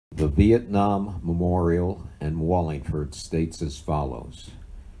The Vietnam Memorial in Wallingford states as follows.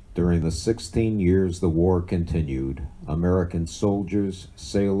 During the 16 years the war continued, American soldiers,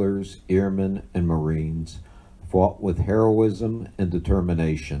 sailors, airmen, and Marines fought with heroism and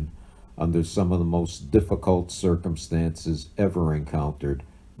determination under some of the most difficult circumstances ever encountered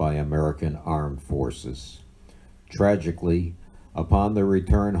by American armed forces. Tragically, upon their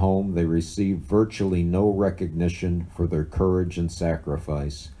return home, they received virtually no recognition for their courage and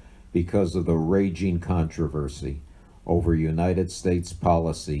sacrifice because of the raging controversy over United States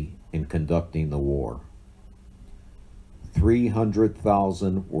policy in conducting the war.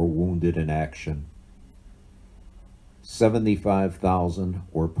 300,000 were wounded in action. 75,000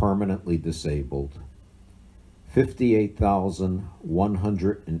 were permanently disabled.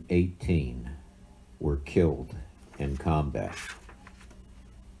 58,118 were killed in combat.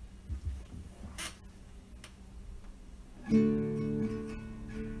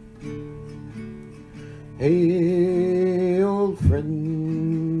 Hey, old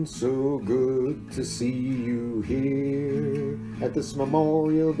friend, so good to see you here at this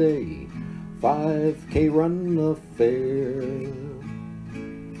Memorial Day 5K run affair.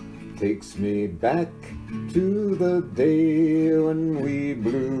 Takes me back to the day when we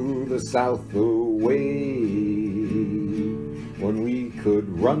blew the South away, when we could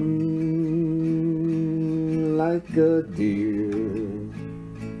run like a deer.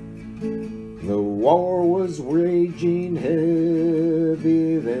 The war was raging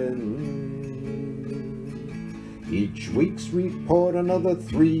heavy then. Each week's report, another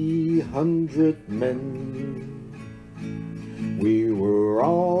 300 men. We were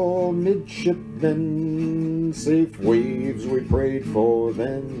all midshipmen, safe waves we prayed for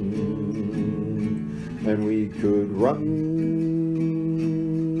then, and we could run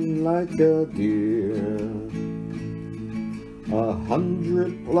like a deer.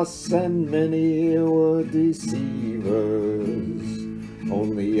 100+ and many were deceivers,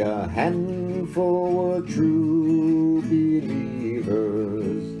 only a handful were true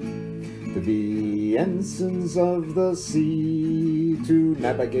believers, to be ensigns of the sea, to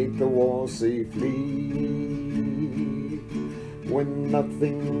navigate the war safely. When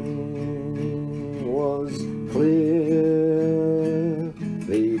nothing was clear,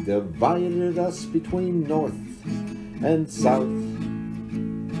 they divided us between North and South,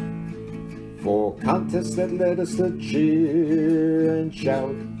 for contests that led us to cheer and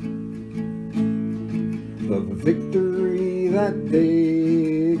shout. The victory that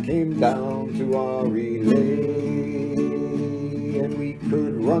day came down to our relay, and we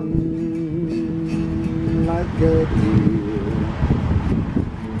could run like a deer.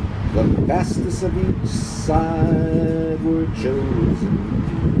 The fastest of each side were chosen,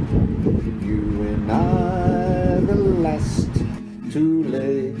 you and I, the last two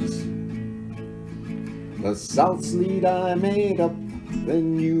legs. The South's lead I made up,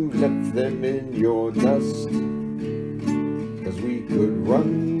 then you left them in your dust, 'cause we could run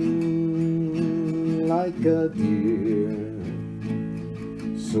like a deer.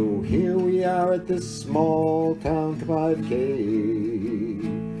 So here we are at this small town 5K.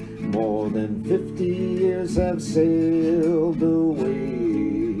 More than 50 years have sailed away.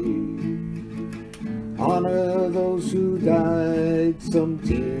 Honor those who died, some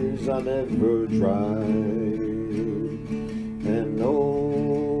tears are never dried, and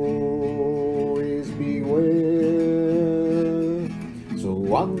always beware. So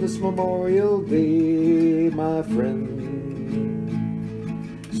on this Memorial Day, my friend,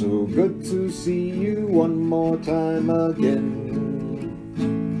 so good to see you one more time again.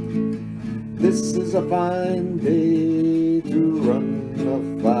 This is a fine day to run a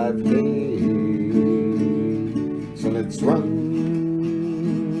 5K. So let's run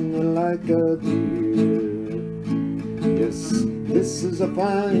like a deer. Yes, this is a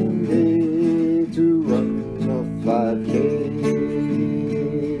fine day to run a 5K.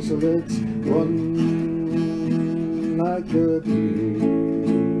 So let's run like a deer.